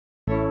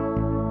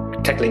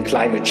Tackling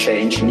climate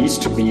change needs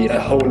to be a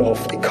whole of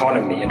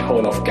economy and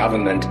whole of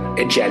government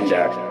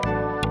agenda.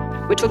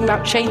 We're talking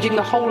about changing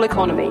the whole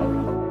economy.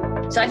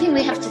 So I think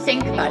we have to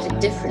think about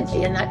it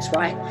differently, and that's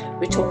why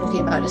we're talking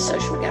about a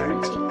social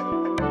guarantee.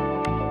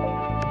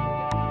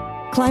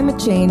 Climate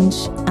change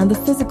and the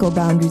physical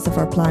boundaries of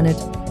our planet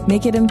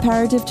make it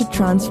imperative to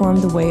transform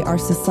the way our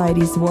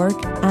societies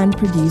work and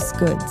produce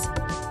goods.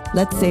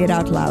 Let's say it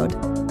out loud.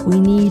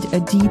 We need a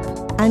deep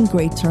and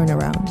great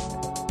turnaround.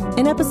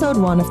 In episode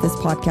 1 of this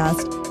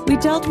podcast, we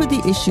dealt with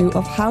the issue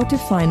of how to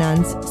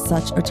finance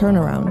such a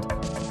turnaround.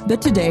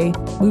 But today,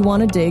 we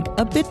want to dig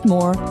a bit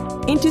more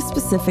into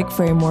specific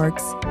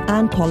frameworks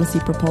and policy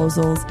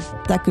proposals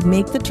that could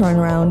make the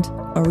turnaround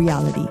a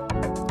reality.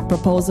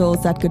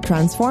 Proposals that could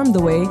transform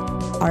the way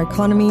our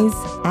economies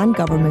and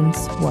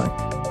governments work.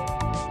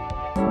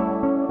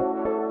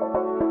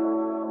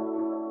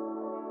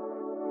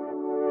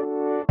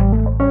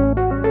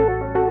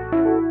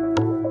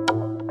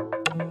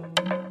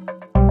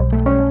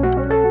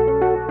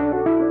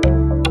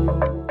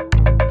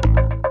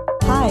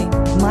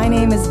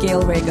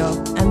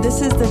 And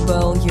this is the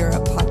Böll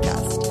Europe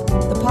podcast,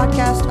 the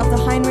podcast of the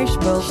Heinrich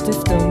Böll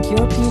Stiftung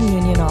European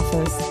Union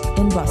office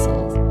in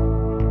Brussels.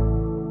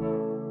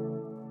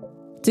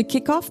 To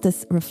kick off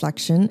this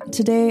reflection,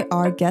 today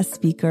our guest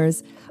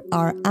speakers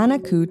are Anna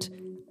Kut,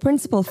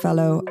 Principal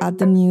Fellow at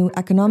the New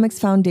Economics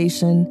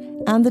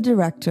Foundation and the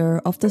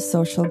Director of the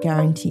Social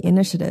Guarantee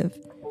Initiative.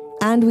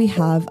 And we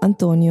have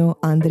Antonio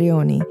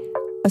Andreoni,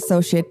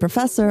 Associate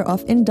Professor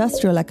of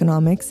Industrial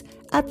Economics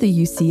at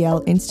the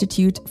UCL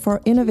Institute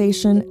for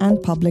Innovation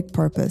and Public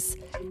Purpose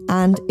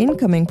and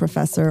incoming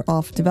Professor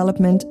of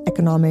Development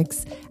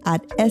Economics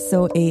at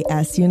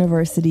SOAS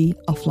University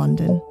of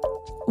London.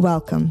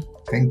 Welcome.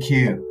 Thank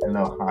you.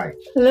 Hello. Hi.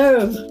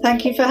 Hello.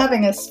 Thank you for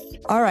having us.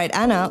 All right,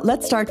 Anna,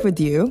 let's start with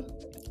you.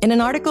 In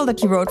an article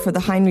that you wrote for the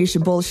Heinrich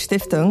Böll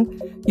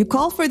Stiftung, you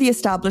call for the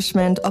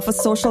establishment of a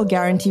social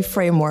guarantee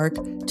framework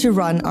to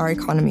run our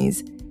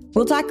economies.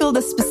 We'll tackle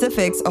the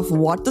specifics of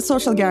what the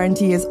social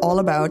guarantee is all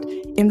about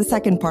in the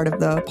second part of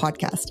the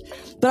podcast.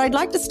 But I'd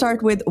like to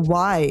start with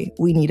why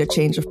we need a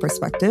change of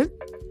perspective.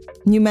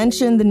 You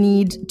mentioned the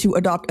need to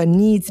adopt a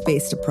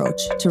needs-based approach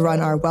to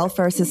run our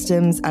welfare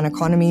systems and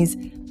economies.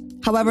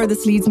 However,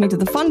 this leads me to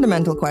the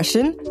fundamental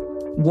question: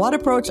 what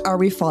approach are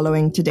we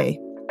following today?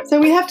 So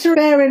we have to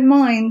bear in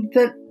mind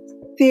that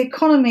the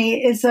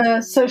economy is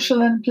a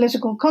social and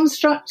political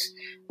construct,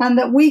 and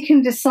that we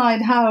can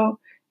decide how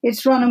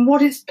it's run and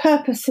what its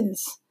purpose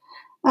is.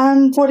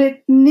 And what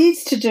it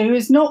needs to do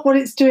is not what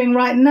it's doing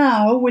right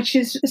now, which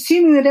is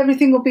assuming that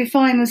everything will be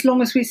fine as long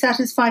as we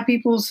satisfy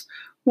people's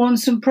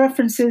wants and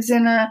preferences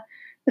in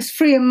as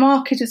free a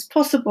market as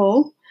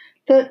possible,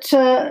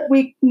 that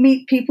we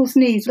meet people's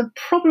needs. The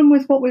problem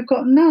with what we've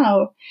got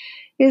now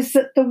is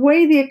that the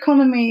way the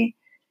economy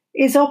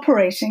is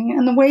operating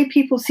and the way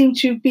people seem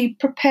to be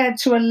prepared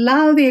to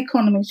allow the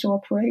economy to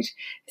operate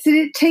is that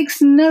it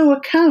takes no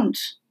account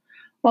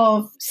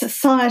of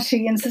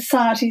society and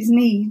society's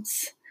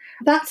needs.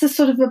 That's a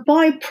sort of a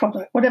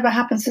byproduct. Whatever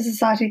happens to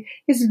society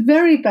is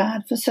very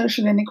bad for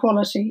social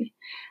inequality,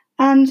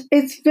 and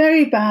it's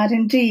very bad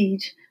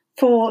indeed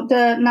for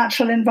the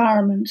natural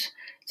environment.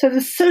 So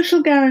the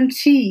social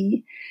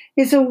guarantee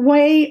is a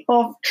way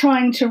of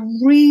trying to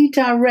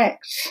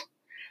redirect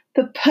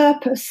the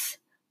purpose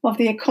of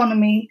the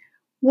economy,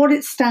 what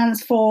it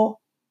stands for,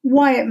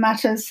 why it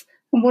matters,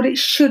 and what it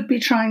should be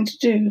trying to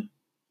do.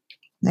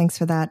 Thanks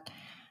for that.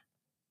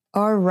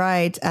 All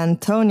right,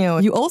 Antonio,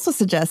 you also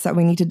suggest that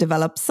we need to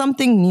develop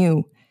something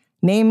new,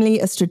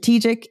 namely a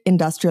strategic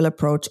industrial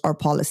approach or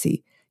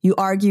policy. You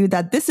argue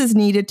that this is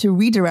needed to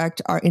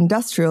redirect our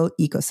industrial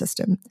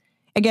ecosystem.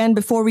 Again,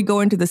 before we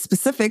go into the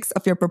specifics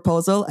of your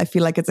proposal, I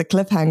feel like it's a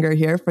cliffhanger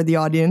here for the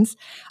audience.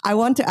 I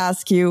want to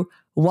ask you,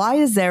 why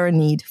is there a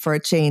need for a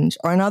change?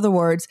 Or in other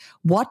words,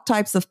 what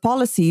types of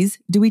policies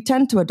do we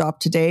tend to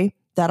adopt today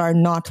that are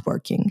not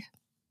working?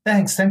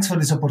 Thanks for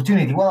this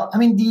opportunity. Well,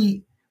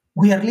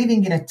 we are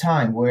living in a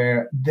time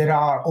where there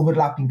are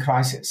overlapping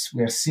crises.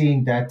 We are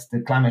seeing that the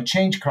climate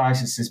change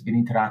crisis has been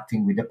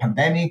interacting with the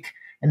pandemic,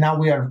 and now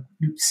we are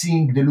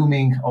seeing the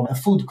looming of a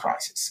food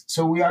crisis.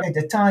 So we are at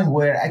a time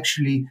where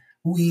actually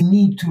we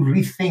need to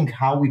rethink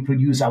how we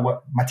produce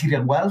our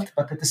material wealth,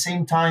 but at the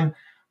same time,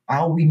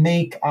 how we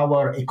make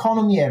our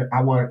economy and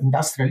our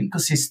industrial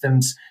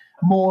ecosystems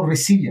more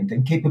resilient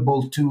and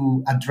capable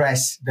to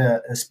address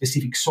the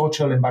specific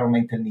social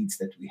environmental needs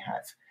that we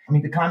have.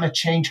 The climate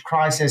change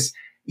crisis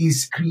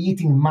is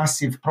creating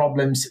massive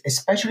problems,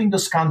 especially in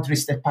those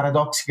countries that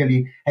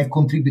paradoxically have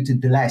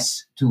contributed the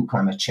less to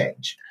climate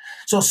change.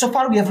 So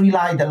far we have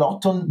relied a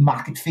lot on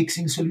market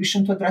fixing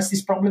solutions to address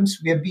these problems.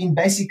 We have been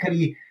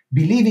basically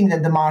believing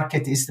that the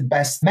market is the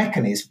best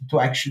mechanism to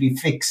actually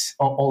fix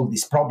all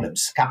these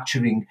problems,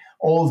 capturing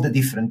all the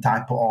different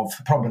type of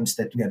problems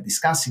that we are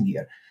discussing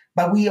here.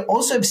 But we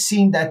also have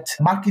seen that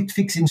market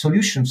fixing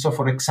solutions, so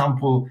for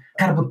example,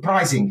 carbon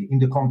pricing in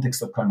the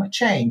context of climate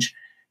change,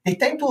 they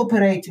tend to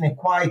operate in a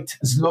quite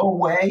slow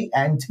way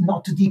and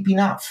not deep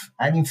enough.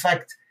 And in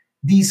fact,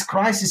 these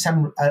crises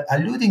I'm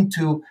alluding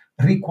to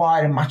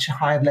require a much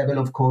higher level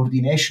of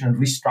coordination and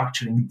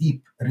restructuring,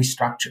 deep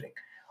restructuring.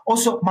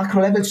 Also,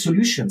 macro level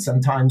solutions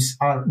sometimes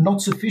are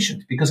not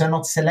sufficient because they're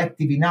not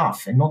selective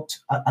enough and not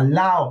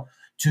allow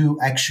to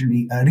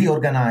actually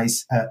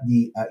reorganize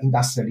the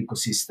industrial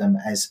ecosystem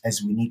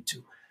as we need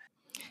to.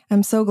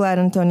 I'm so glad,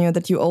 Antonio,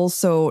 that you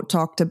also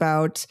talked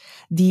about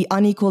the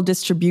unequal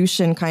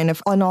distribution, kind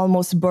of an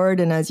almost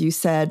burden, as you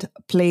said,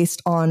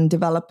 placed on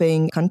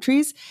developing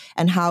countries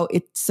and how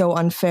it's so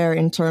unfair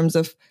in terms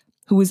of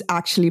who is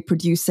actually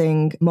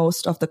producing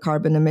most of the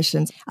carbon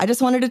emissions. I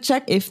just wanted to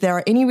check if there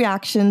are any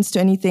reactions to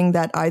anything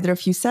that either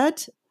of you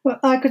said. Well,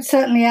 I could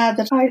certainly add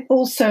that I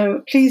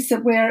also pleased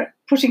that we're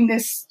putting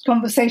this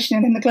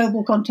conversation in the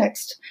global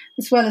context,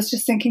 as well as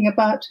just thinking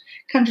about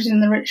countries in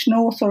the rich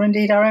north or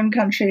indeed our own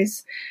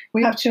countries.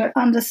 We have to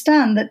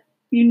understand that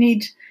you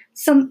need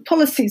some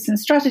policies and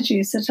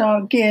strategies that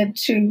are geared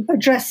to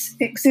address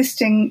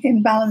existing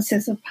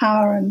imbalances of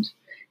power and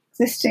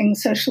existing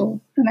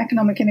social and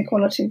economic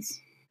inequalities.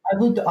 I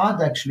would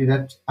add actually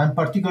that I'm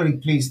particularly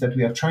pleased that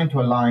we are trying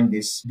to align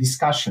this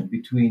discussion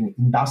between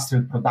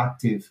industrial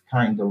productive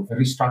kind of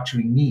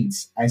restructuring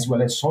needs as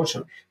well as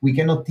social. We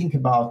cannot think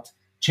about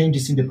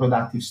changes in the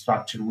productive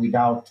structure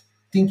without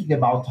thinking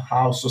about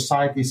how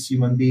societies,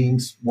 human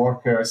beings,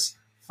 workers,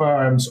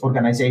 firms,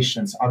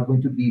 organizations are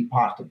going to be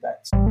part of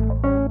that.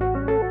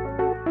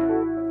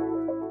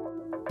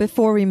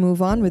 Before we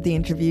move on with the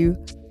interview,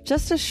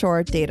 just a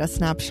short data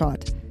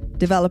snapshot.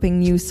 Developing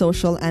new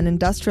social and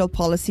industrial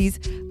policies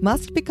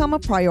must become a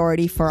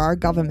priority for our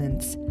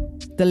governments.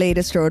 The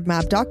latest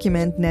roadmap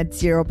document, Net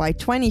Zero by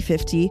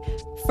 2050,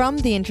 from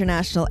the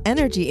International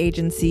Energy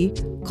Agency,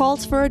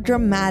 calls for a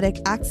dramatic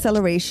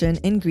acceleration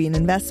in green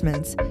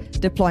investments,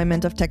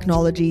 deployment of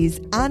technologies,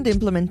 and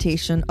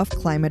implementation of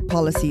climate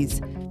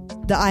policies.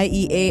 The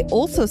IEA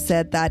also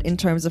said that in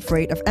terms of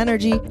rate of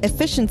energy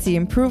efficiency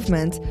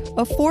improvement,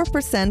 a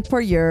 4%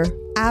 per year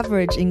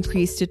average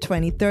increase to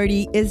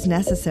 2030 is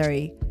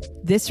necessary.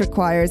 This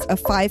requires a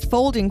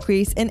 5-fold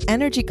increase in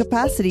energy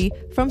capacity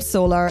from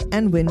solar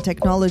and wind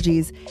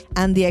technologies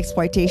and the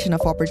exploitation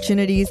of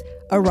opportunities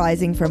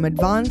arising from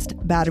advanced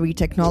battery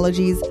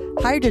technologies,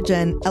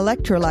 hydrogen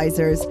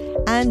electrolyzers,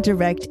 and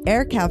direct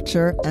air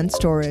capture and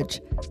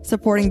storage.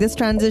 Supporting this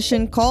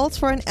transition calls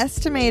for an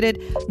estimated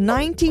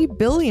 $90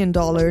 billion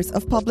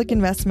of public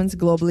investments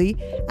globally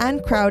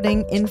and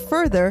crowding in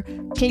further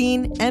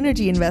clean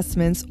energy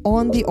investments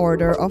on the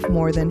order of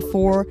more than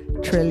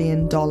 $4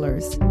 trillion.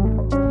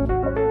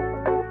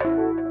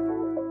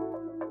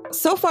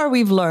 So far,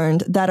 we've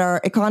learned that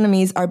our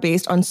economies are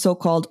based on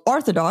so-called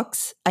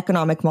orthodox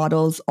economic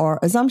models or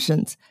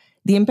assumptions.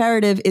 The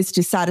imperative is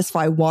to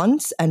satisfy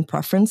wants and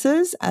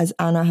preferences, as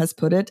Anna has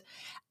put it,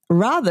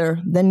 rather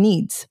than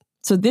needs.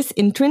 So this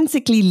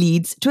intrinsically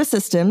leads to a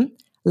system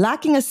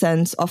lacking a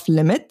sense of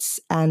limits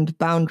and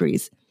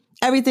boundaries.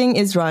 Everything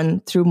is run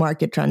through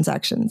market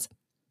transactions.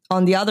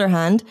 On the other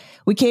hand,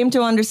 we came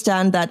to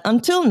understand that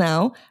until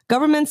now,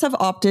 governments have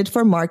opted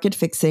for market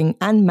fixing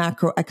and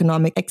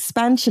macroeconomic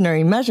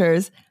expansionary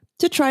measures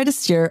to try to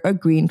steer a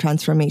green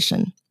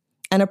transformation,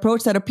 an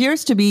approach that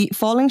appears to be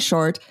falling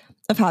short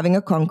of having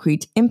a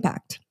concrete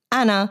impact.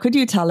 Anna, could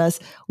you tell us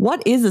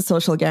what is the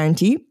social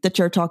guarantee that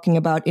you're talking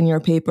about in your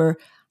paper?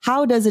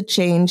 How does it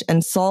change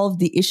and solve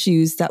the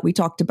issues that we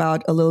talked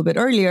about a little bit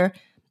earlier?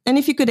 And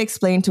if you could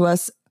explain to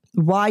us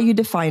why you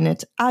define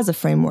it as a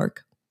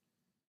framework.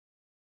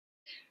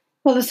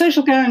 Well, the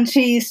social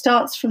guarantee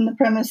starts from the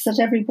premise that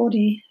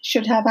everybody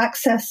should have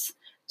access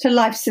to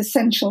life's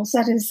essentials.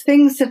 That is,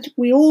 things that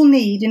we all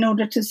need in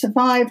order to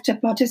survive, to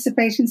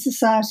participate in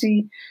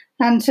society,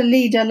 and to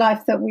lead a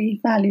life that we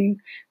value.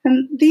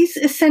 And these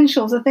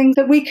essentials are things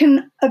that we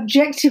can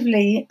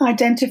objectively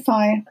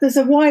identify. There's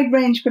a wide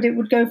range, but it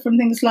would go from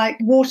things like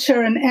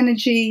water and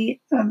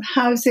energy,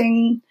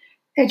 housing,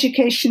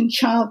 education,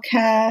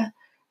 childcare,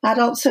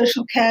 adult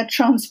social care,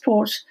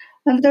 transport.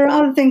 And there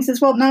are other things as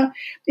well. Now,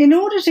 in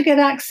order to get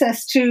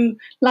access to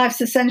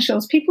life's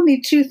essentials, people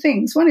need two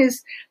things. One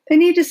is they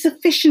need a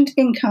sufficient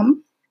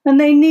income, and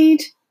they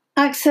need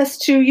access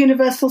to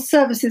universal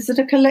services that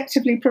are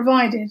collectively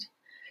provided.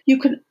 You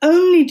can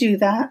only do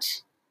that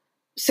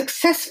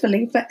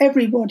successfully for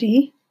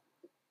everybody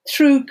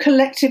through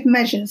collective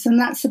measures, and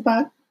that's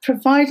about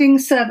providing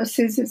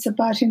services, it's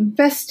about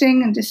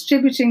investing and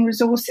distributing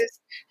resources,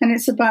 and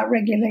it's about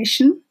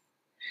regulation.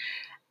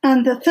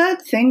 And the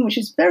third thing, which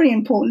is very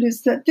important,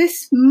 is that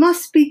this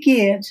must be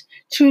geared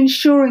to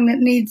ensuring that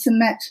needs are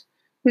met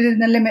within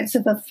the limits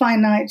of a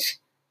finite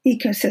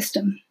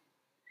ecosystem.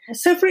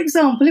 So, for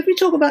example, if we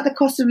talk about the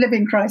cost of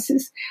living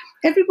crisis,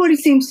 everybody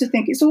seems to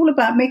think it's all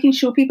about making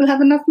sure people have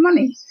enough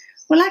money.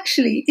 Well,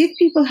 actually, if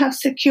people have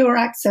secure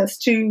access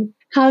to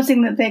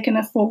housing that they can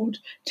afford,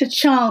 to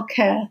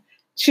childcare,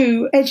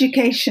 to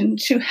education,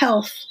 to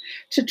health,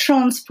 to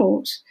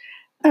transport,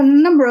 and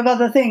a number of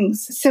other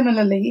things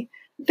similarly,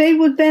 they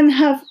would then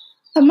have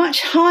a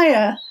much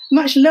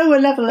lower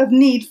level of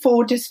need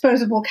for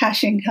disposable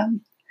cash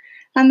income.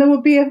 And there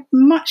would be a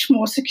much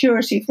more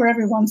security for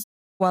everyone.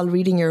 While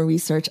reading your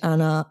research,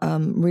 Anna,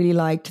 really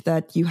liked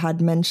that you had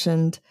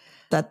mentioned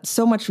that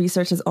so much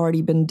research has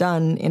already been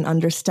done in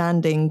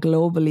understanding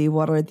globally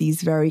what are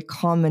these very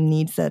common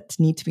needs that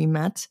need to be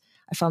met.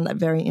 I found that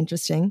very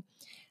interesting.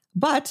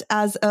 But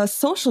as a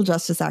social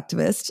justice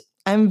activist,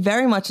 I'm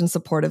very much in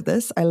support of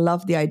this. I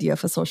love the idea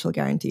of a social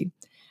guarantee.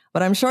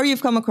 But I'm sure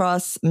you've come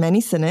across many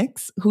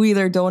cynics who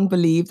either don't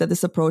believe that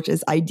this approach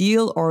is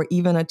ideal or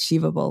even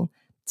achievable.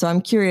 So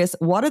I'm curious,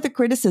 what are the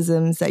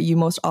criticisms that you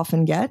most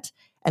often get,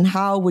 and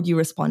how would you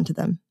respond to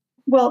them?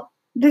 Well,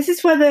 this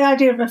is where the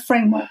idea of a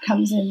framework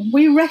comes in.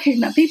 We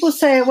recognize, people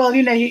say, well,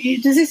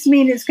 does this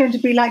mean it's going to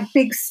be like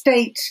big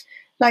state,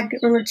 like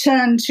a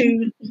return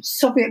to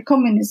Soviet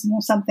communism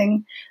or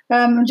something,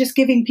 and just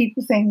giving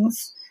people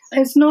things?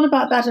 It's not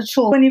about that at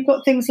all. When you've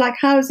got things like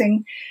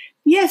housing,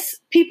 yes,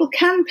 people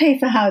can pay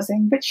for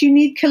housing, but you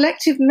need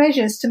collective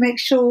measures to make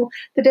sure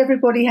that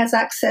everybody has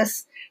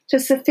access to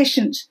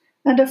sufficient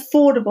and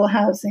affordable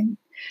housing.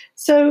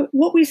 So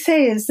what we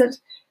say is that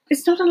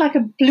it's not like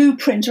a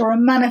blueprint or a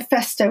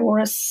manifesto or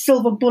a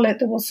silver bullet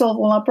that will solve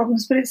all our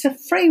problems, but it's a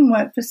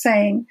framework for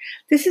saying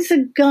this is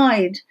a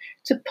guide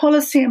to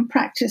policy and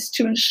practice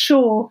to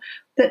ensure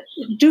that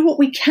do what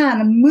we can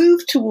and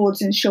move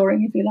towards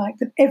ensuring, if you like,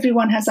 that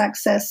everyone has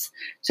access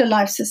to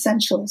life's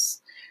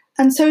essentials.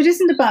 And so it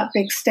isn't about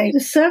big state.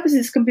 The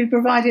services can be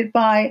provided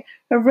by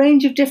a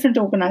range of different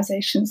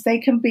organizations. They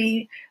can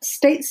be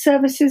state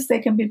services, they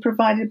can be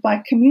provided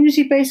by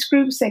community-based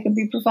groups, they can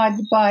be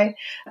provided by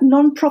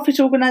non-profit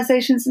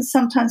organizations, and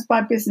sometimes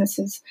by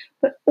businesses.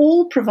 But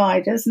all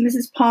providers, and this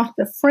is part of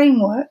the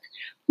framework,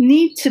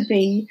 need to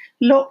be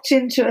locked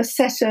into a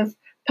set of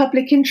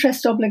public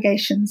interest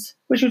obligations,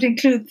 which would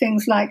include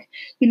things like,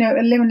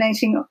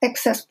 eliminating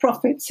excess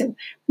profits,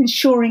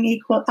 ensuring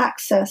equal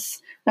access,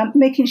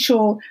 making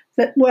sure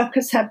that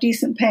workers have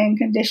decent pay and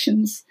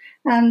conditions,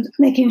 and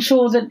making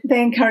sure that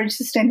they encourage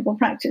sustainable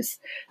practice.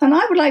 And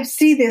I would like to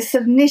see this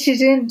sort of knitted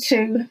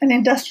into an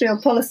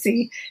industrial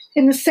policy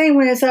in the same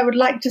way as I would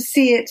like to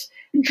see it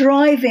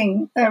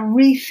driving a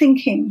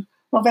rethinking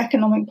of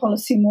economic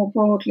policy more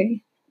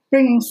broadly,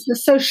 bringing the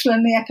social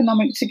and the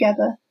economic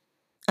together.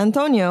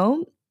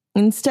 Antonio,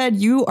 instead,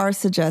 you are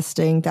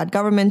suggesting that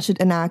government should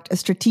enact a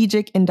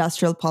strategic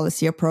industrial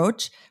policy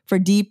approach for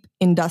deep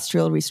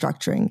industrial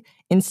restructuring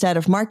instead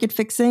of market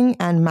fixing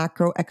and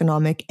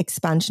macroeconomic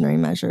expansionary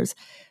measures.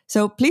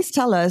 So please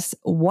tell us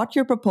what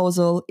your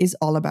proposal is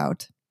all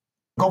about.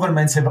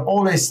 Governments have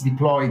always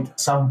deployed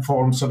some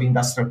forms of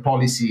industrial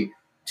policy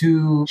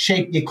to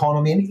shape the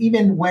economy. And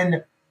even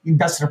when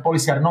industrial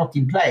policy are not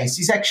in place,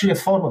 it's actually a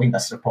form of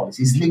industrial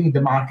policy. It's leaving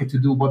the market to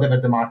do whatever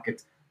the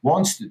market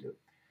wants to do.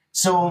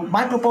 So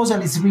my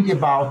proposal is really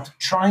about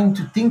trying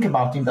to think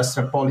about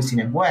industrial policy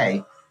in a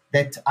way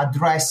that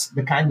address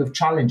the kind of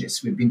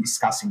challenges we've been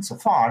discussing so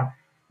far.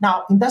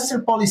 Now,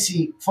 industrial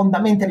policy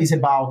fundamentally is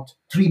about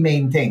three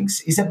main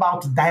things. It's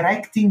about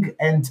directing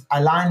and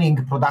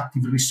aligning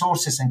productive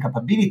resources and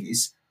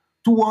capabilities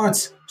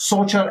towards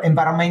social,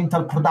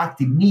 environmental,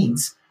 productive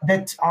needs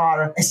that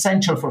are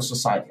essential for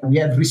society. We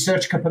have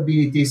research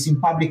capabilities in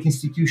public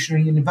institutions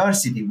and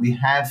university. We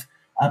have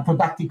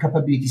productive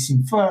capabilities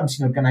in firms,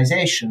 in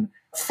organizations.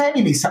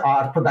 Families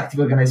are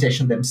productive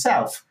organizations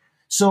themselves.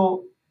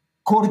 So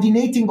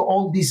coordinating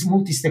all these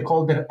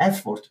multi-stakeholder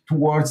effort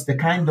towards the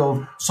kind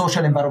of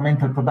social,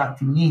 environmental,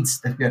 productive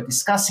needs that we are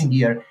discussing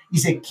here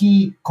is a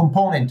key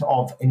component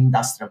of an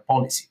industrial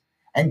policy.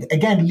 And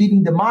again,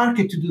 leaving the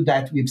market to do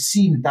that, we've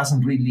seen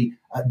doesn't really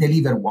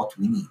deliver what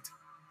we need.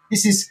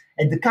 This is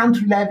at the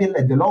country level,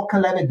 at the local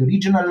level, the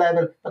regional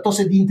level, but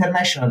also at the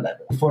international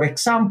level. For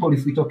example,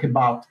 if we talk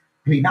about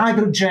green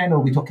hydrogen or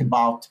we talk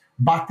about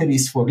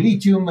batteries for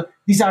lithium,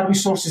 these are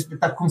resources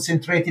that are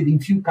concentrated in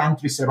few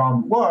countries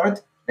around the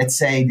world. Let's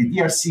say the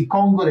DRC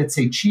Congo, let's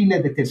say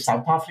Chile, let's say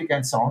South Africa,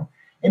 and so on.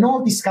 And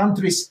all these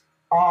countries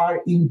are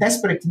in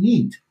desperate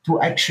need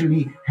to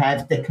actually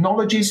have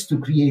technologies to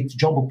create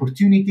job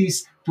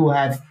opportunities, to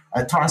have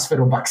a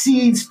transfer of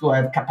vaccines, to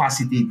have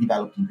capacity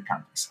developed in the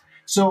countries.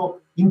 So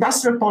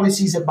industrial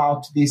policy is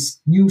about this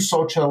new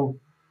social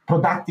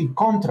productive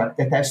contract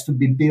that has to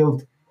be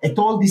built at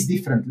all these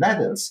different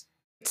levels.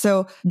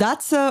 So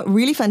that's a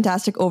really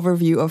fantastic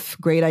overview of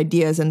great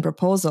ideas and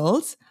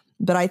proposals.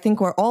 But I think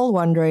we're all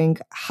wondering,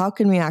 how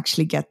can we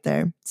actually get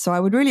there? So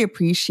I would really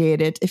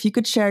appreciate it if you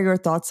could share your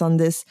thoughts on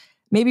this.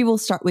 Maybe we'll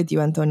start with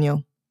you,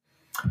 Antonio.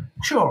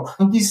 Sure.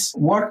 In this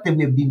work that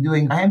we've been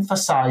doing, I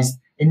emphasized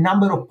a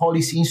number of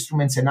policy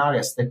instruments and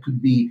areas that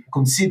could be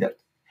considered.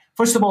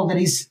 First of all, there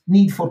is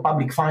need for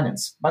public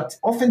finance, but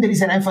often there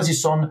is an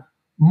emphasis on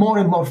more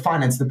and more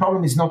finance. The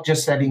problem is not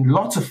just having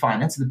lots of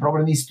finance. The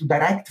problem is to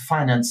direct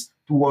finance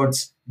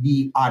towards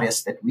the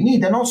areas that we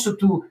need and also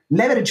to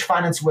leverage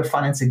finance where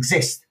finance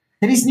exists.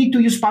 There is need to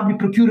use public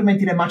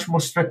procurement in a much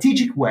more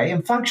strategic way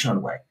and functional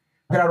way.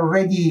 There are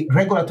already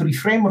regulatory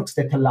frameworks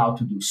that allow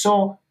to do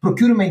so.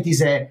 Procurement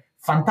is a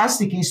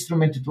fantastic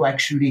instrument to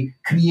actually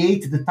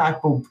create the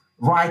type of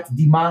right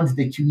demand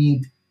that you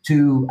need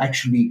to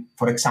actually,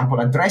 for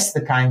example, address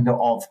the kind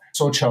of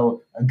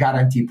social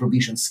guarantee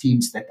provision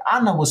schemes that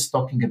Anna was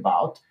talking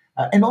about.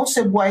 and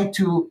also a way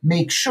to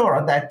make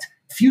sure that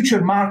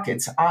future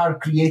markets are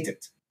created.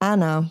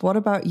 Anna, what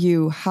about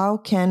you? How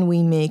can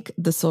we make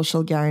the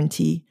social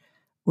guarantee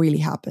really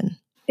happen?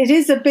 It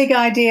is a big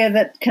idea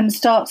that can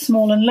start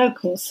small and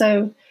local.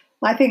 So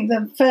I think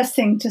the first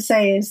thing to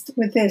say is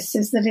with this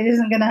is that it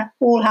isn't going to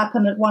all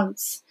happen at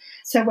once.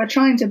 So we're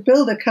trying to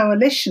build a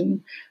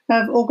coalition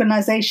of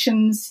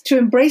organizations to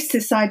embrace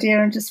this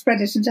idea and to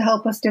spread it and to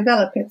help us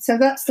develop it. So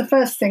that's the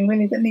first thing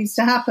really that needs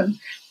to happen.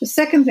 The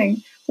second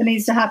thing that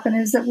needs to happen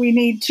is that we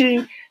need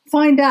to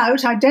find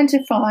out,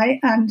 identify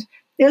and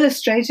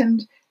illustrate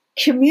and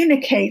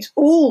communicate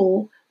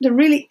all the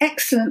really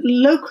excellent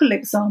local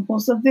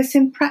examples of this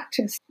in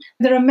practice.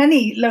 There are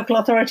many local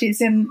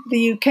authorities in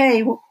the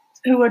UK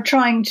who are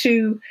trying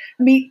to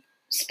meet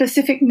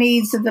specific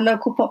needs of the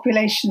local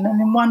population.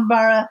 And in one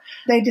borough,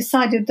 they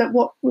decided that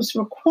what was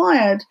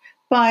required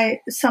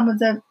by some of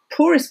the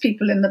poorest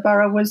people in the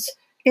borough was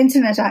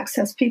internet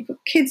access,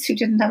 kids who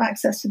didn't have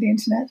access to the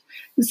internet.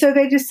 And so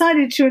they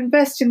decided to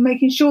invest in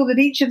making sure that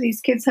each of these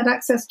kids had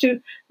access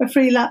to a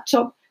free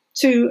laptop,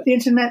 to the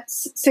internet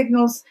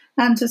signals,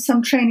 and to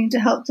some training to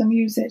help them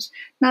use it.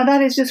 Now,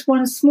 that is just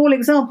one small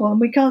example, and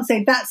we can't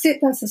say that's it,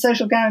 that's the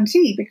social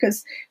guarantee,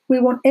 because we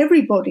want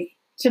everybody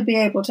to be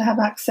able to have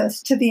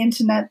access to the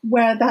internet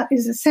where that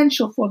is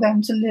essential for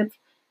them to live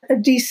a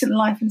decent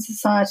life in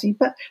society.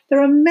 But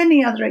there are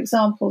many other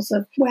examples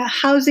of where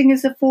housing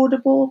is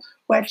affordable,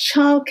 where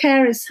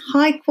childcare is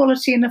high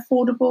quality and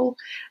affordable.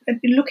 And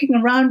looking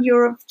around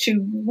Europe to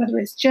whether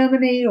it's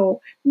Germany or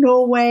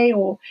Norway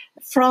or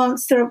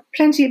France, there are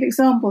plenty of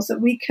examples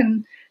that we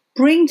can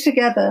bring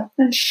together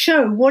and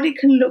show what it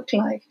can look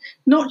like,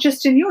 not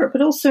just in Europe,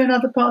 but also in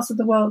other parts of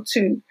the world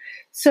too.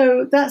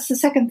 So that's the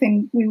second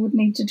thing we would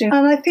need to do.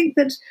 And I think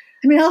that,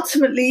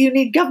 ultimately you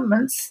need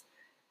governments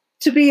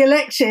to be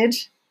elected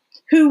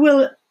who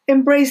will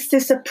embrace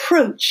this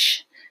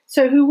approach,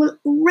 so who will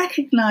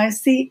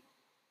recognize the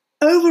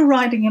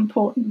overriding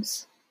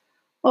importance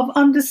of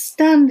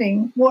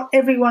understanding what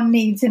everyone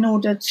needs in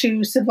order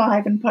to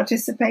survive and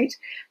participate,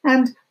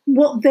 and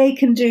what they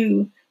can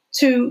do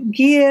to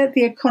gear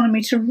the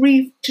economy,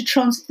 to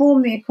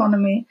transform the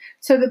economy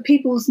so that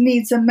people's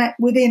needs are met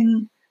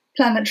within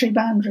planetary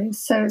boundaries.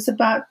 So it's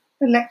about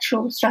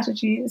electoral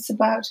strategy, it's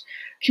about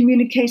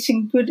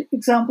communicating good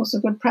examples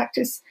of good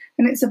practice,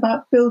 and it's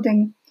about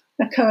building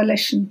a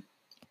coalition.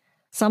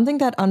 Something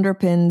that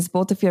underpins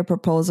both of your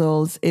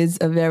proposals is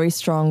a very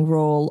strong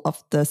role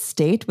of the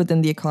state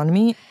within the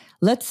economy.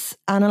 Let's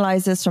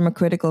analyze this from a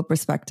critical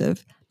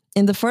perspective.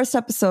 In the first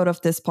episode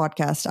of this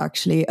podcast,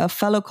 actually, a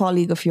fellow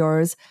colleague of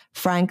yours,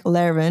 Frank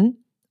Lervin,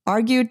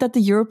 argued that the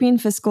European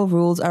fiscal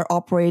rules are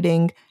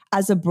operating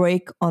as a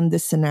brake on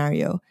this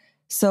scenario.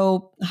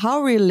 So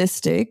how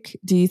realistic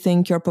do you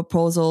think your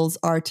proposals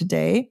are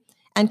today?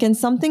 And can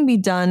something be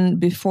done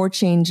before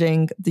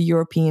changing the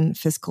European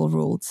fiscal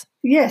rules?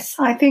 Yes,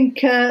 I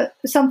think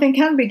something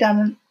can be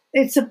done.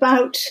 It's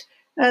about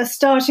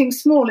starting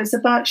small. It's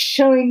about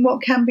showing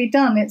what can be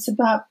done. It's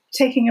about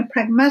taking a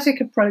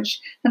pragmatic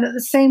approach and at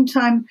the same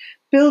time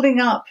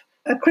building up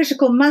a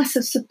critical mass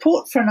of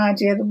support for an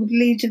idea that would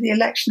lead to the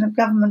election of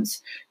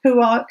governments who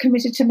are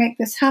committed to make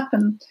this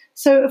happen.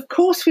 So, of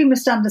course, we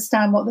must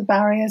understand what the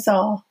barriers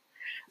are.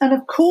 And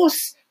of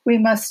course, we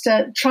must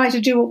try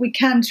to do what we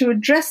can to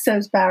address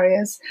those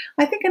barriers.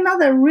 I think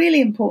another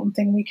really important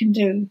thing we can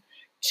do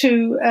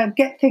to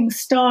get things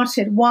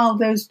started while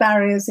those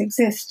barriers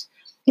exist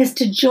is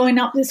to join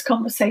up this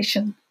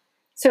conversation.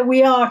 So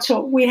we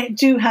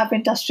do have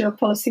industrial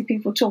policy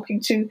people talking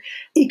to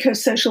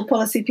eco-social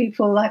policy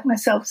people like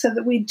myself, so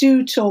that we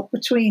do talk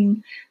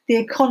between the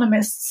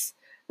economists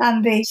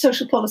and the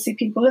social policy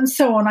people and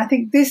so on. I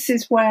think this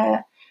is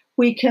where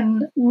we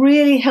can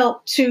really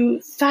help to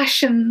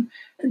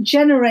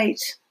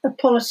generate a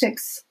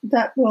politics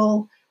that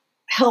will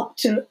help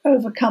to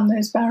overcome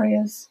those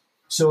barriers.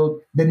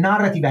 So the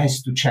narrative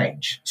has to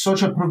change.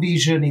 Social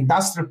provision,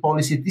 industrial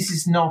policy, this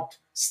is not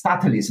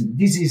statalism.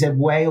 This is a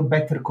way of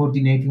better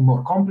coordinating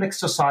more complex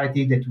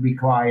society that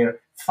require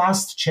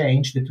fast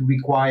change, that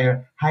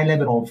require high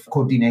level of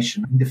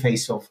coordination in the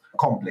face of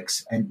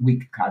complex and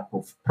weak type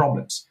of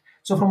problems.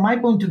 So from my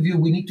point of view,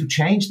 we need to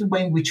change the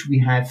way in which we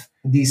have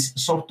this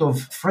sort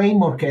of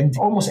framework and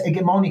almost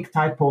hegemonic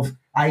type of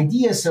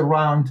ideas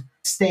around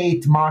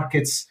state,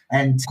 markets,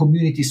 and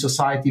community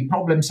society.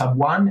 Problems are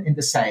one and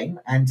the same,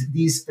 and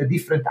these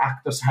different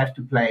actors have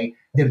to play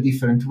their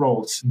different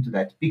roles into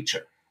that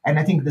picture. And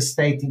I think the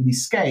state in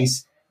this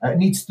case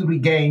needs to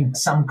regain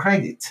some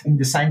credit in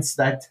the sense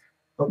that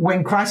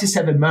when crises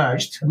have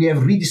emerged, we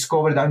have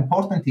rediscovered how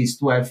important it is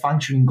to have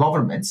functioning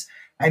governments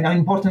and how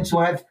important to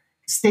have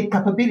state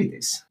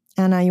capabilities.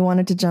 Anna, you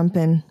wanted to jump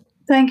in.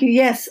 Thank you.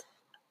 Yes,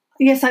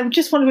 I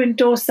just want to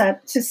endorse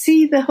that, to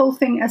see the whole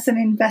thing as an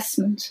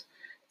investment.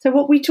 So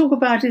what we talk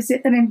about is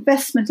an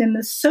investment in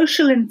the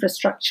social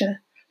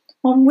infrastructure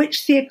on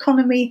which the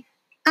economy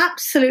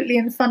absolutely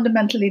and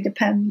fundamentally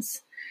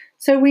depends.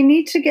 So we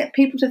need to get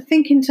people to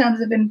think in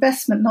terms of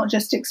investment, not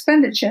just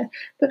expenditure,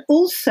 but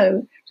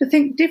also to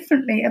think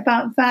differently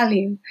about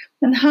value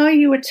and how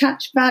you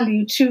attach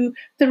value to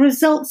the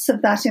results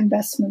of that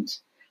investment.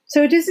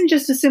 So it isn't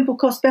just a simple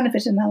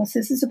cost-benefit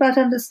analysis. It's about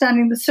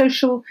understanding the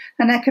social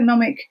and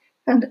economic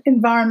and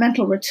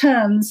environmental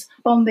returns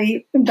on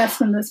the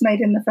investment that's made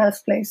in the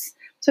first place.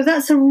 So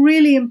that's a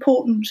really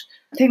important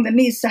thing that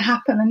needs to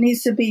happen and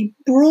needs to be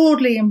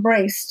broadly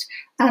embraced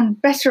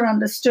and better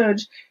understood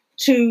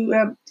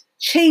to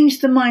change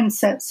the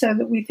mindset so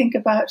that we think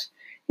about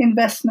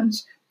investment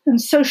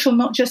and social,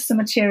 not just the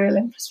material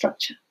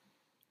infrastructure.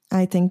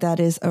 I think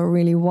that is a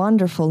really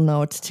wonderful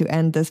note to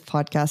end this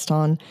podcast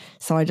on.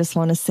 So I just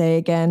want to say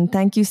again,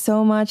 thank you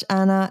so much,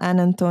 Anna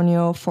and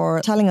Antonio,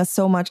 for telling us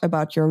so much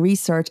about your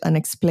research and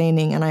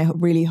explaining. And I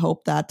really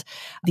hope that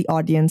the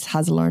audience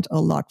has learned a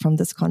lot from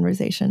this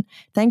conversation.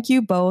 Thank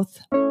you both.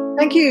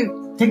 Thank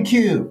you. Thank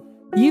you.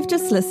 You've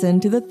just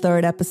listened to the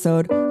third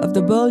episode of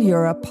the Böll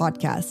Europe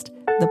podcast,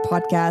 the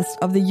podcast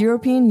of the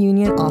European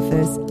Union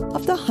office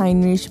of the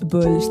Heinrich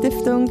Böll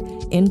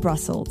Stiftung in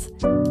Brussels.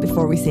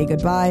 Before we say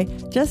goodbye,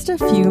 just a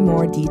few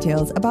more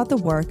details about the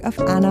work of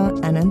Anna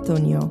and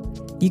Antonio.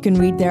 You can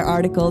read their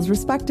articles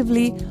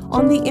respectively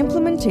on the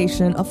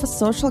implementation of a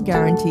social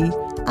guarantee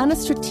and a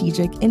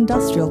strategic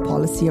industrial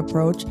policy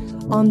approach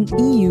on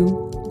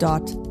eu.boell.org.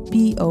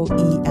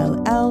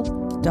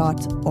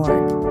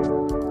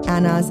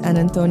 Anna's and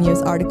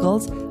Antonio's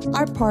articles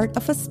are part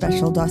of a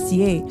special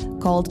dossier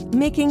called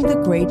Making the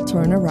Great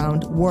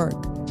Turnaround Work,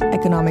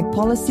 Economic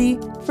Policy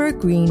for a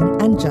Green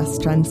and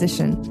Just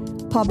Transition,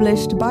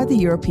 published by the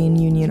European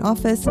Union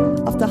office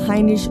of the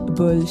Heinrich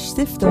Böll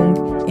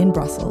Stiftung in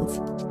Brussels.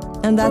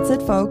 And that's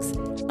it, folks.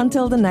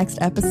 Until the next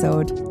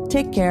episode,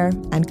 take care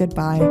and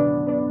goodbye.